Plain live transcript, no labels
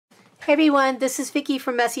Hey everyone, this is Vicki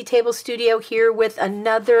from Messy Table Studio here with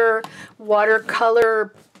another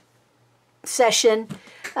watercolor session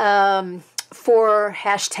for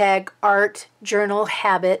hashtag Art Journal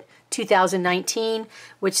Habit 2019,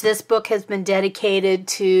 which this book has been dedicated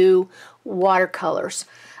to watercolors.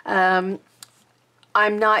 I'm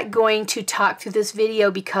not going to talk through this video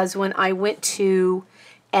because when I went to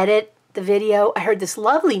edit the video, I heard this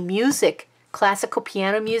lovely music, classical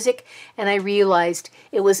piano music, and I realized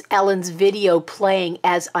it was Ellen's video playing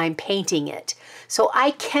as I'm painting it. So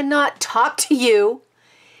I cannot talk to you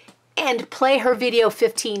and play her video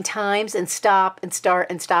 15 times and stop and start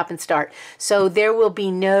and stop and start. So there will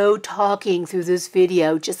be no talking through this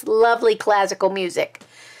video, just lovely classical music,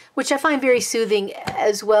 which I find very soothing,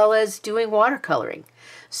 as well as doing watercoloring.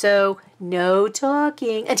 So no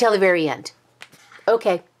talking until the very end.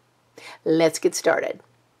 Okay, let's get started.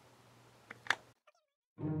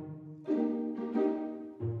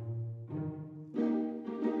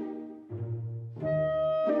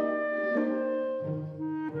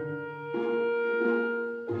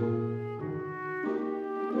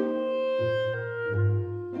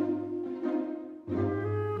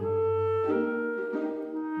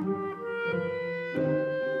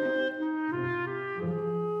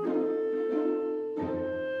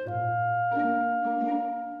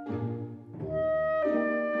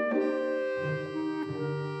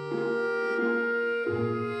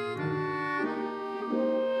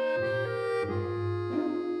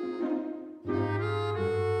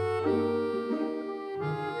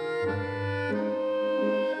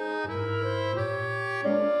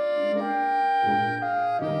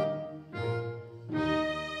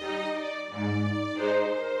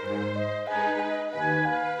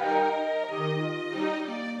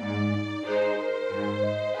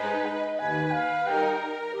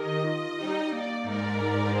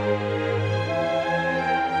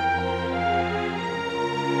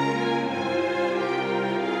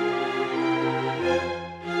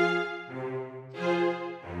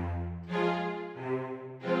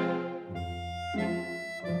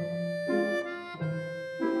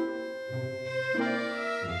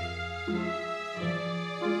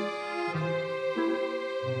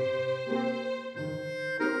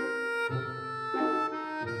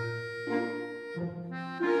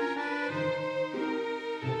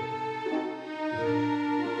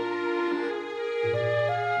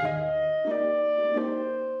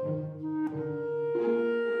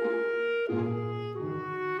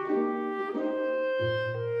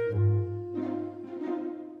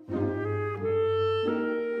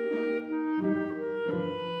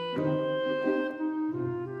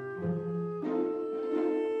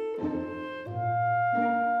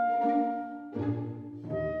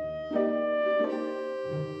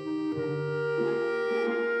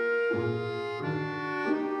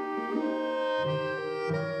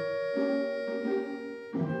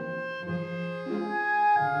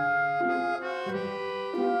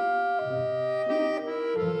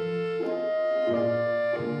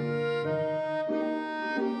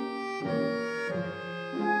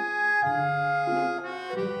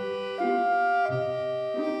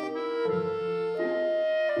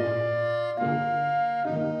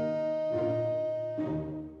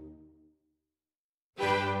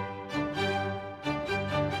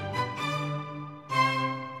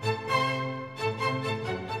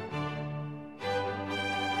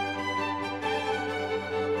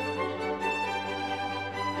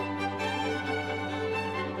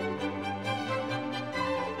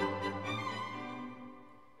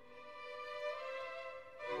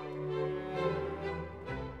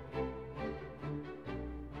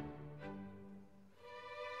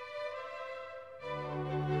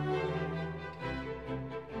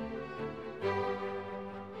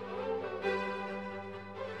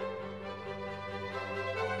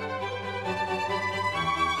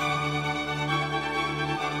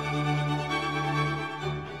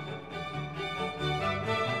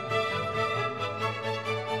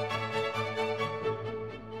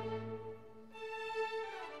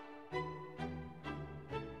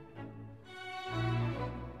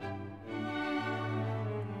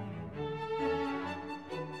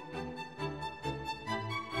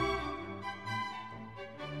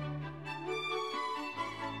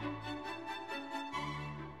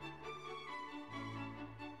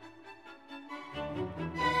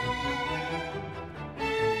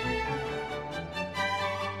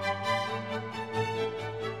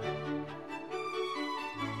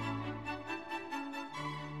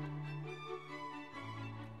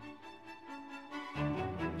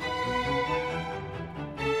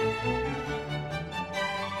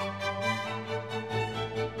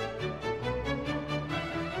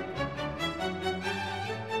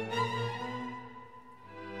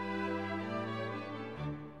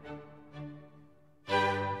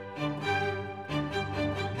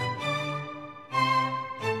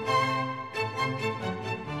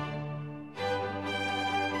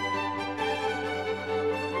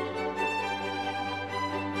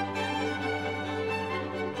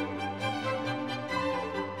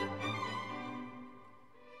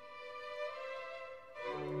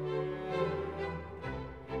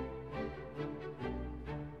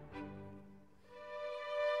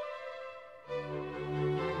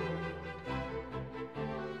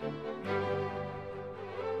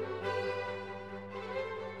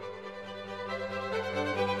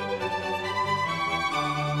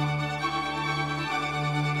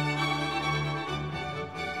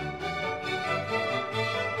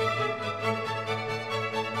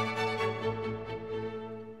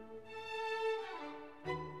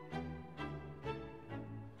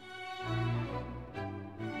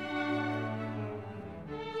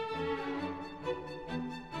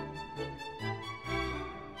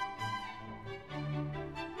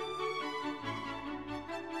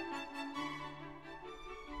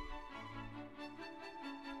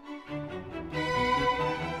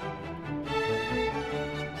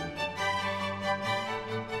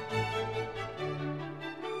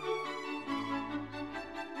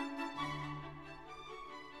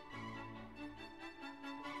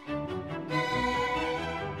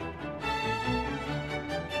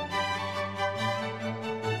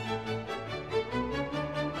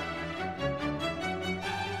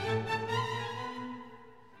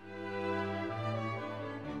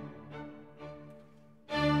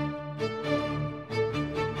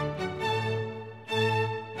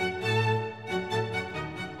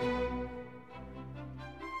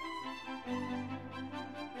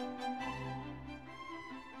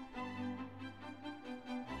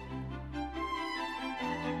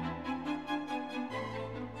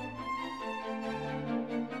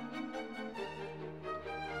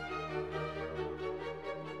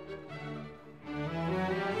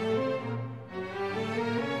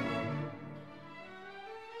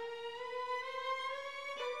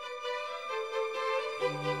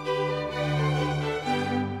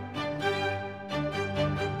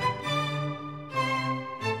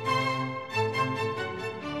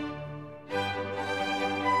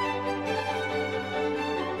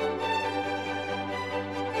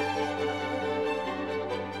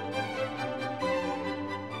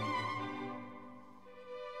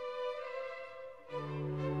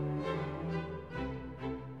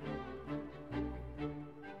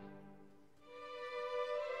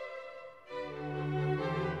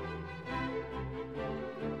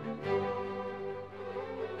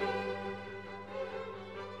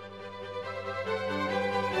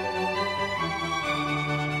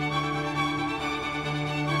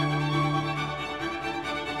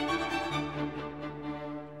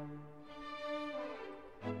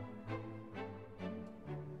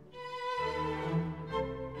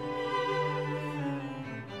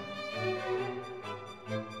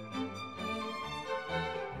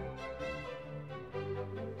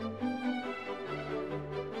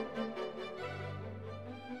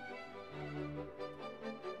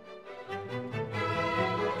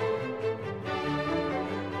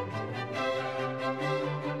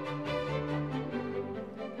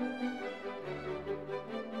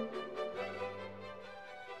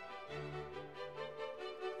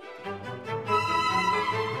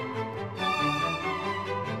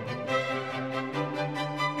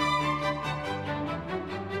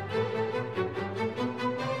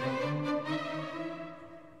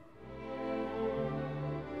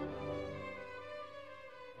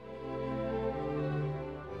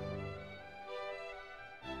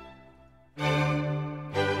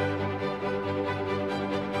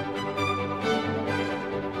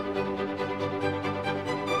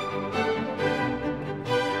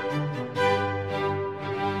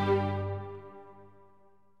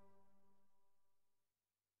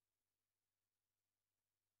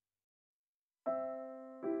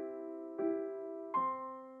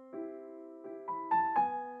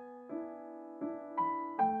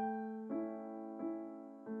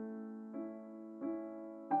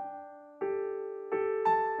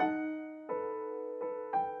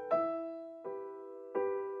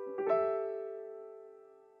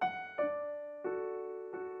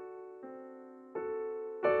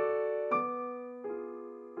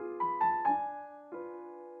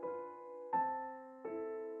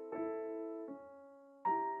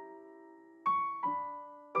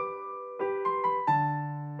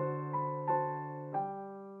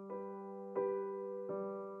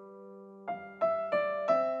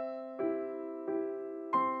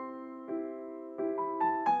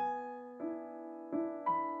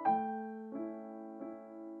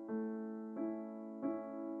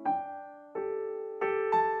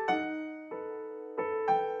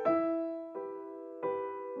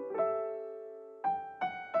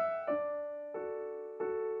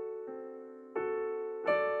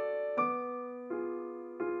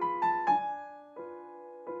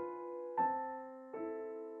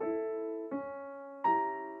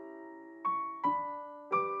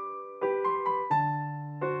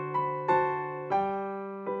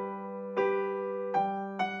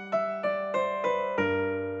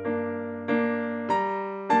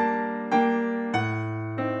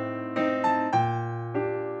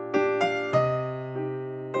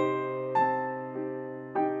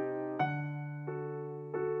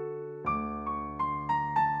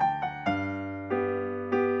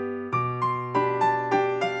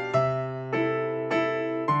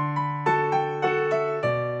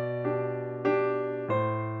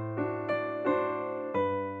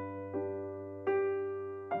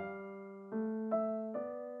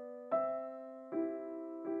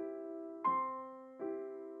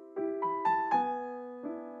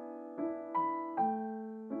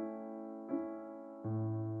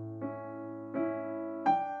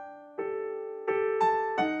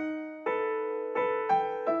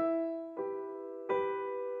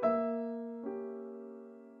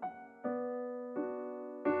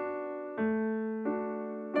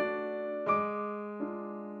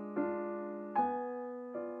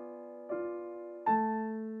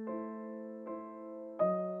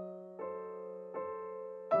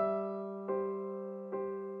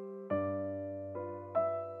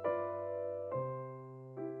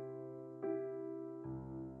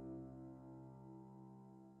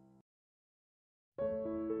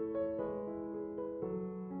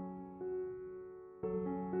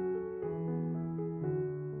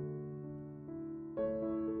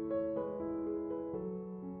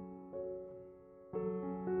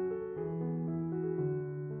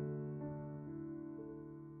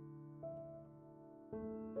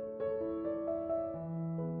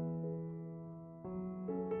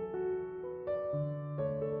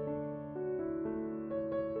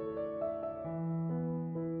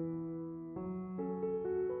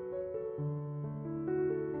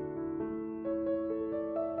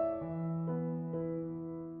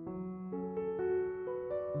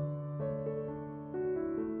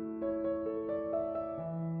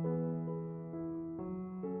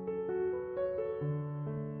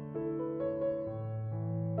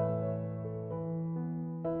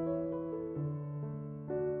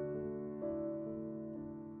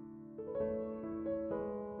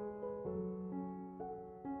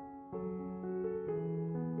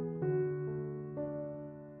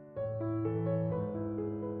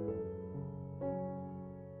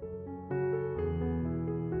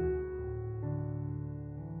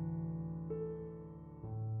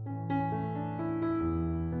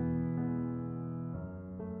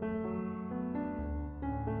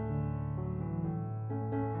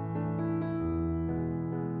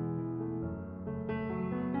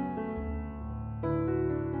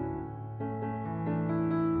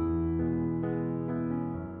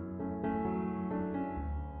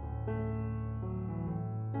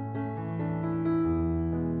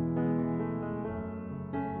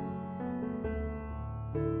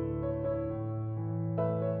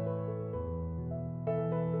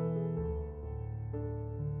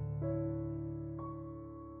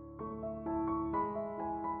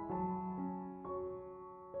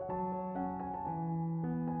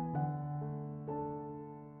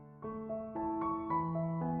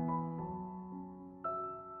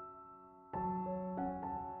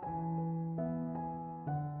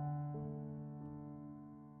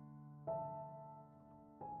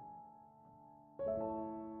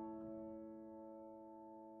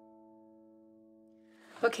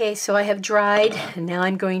 Okay, so I have dried, and now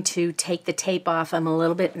I'm going to take the tape off. I'm a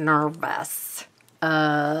little bit nervous.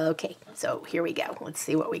 Okay, so here we go. Let's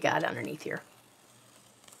see what we got underneath here.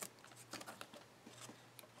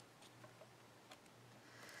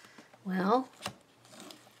 Well,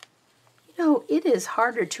 you know, it is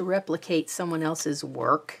harder to replicate someone else's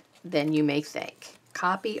work than you may think.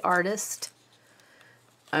 Copy artist,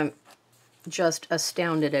 I'm just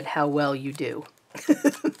astounded at how well you do.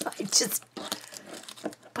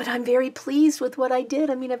 But I'm very pleased with what I did.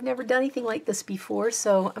 I mean, I've never done anything like this before,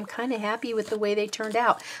 so I'm kind of happy with the way they turned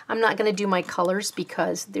out. I'm not going to do my colors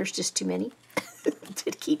because there's just too many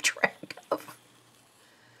to keep track of.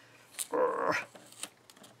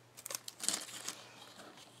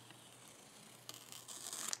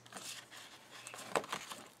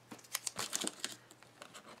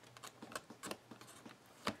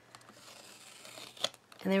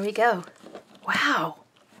 And there we go. Wow.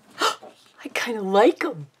 I kind of like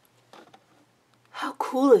them. How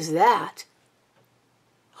cool is that?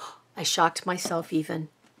 I shocked myself even.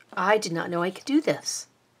 I did not know I could do this.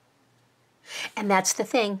 And that's the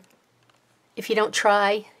thing. If you don't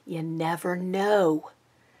try, you never know.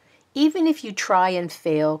 Even if you try and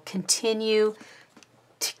fail, continue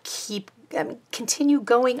to continue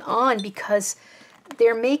going on, because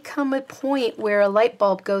there may come a point where a light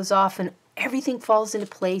bulb goes off and everything falls into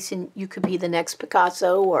place, and you could be the next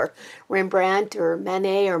Picasso or Rembrandt or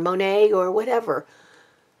Manet or Monet or whatever,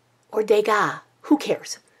 or Degas. Who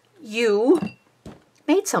cares? You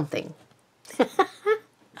made something.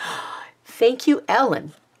 Thank you,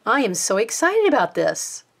 Ellen. I am so excited about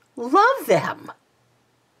this. Love them.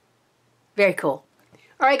 Very cool.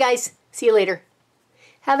 All right, guys. See you later.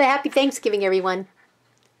 Have a happy Thanksgiving, everyone.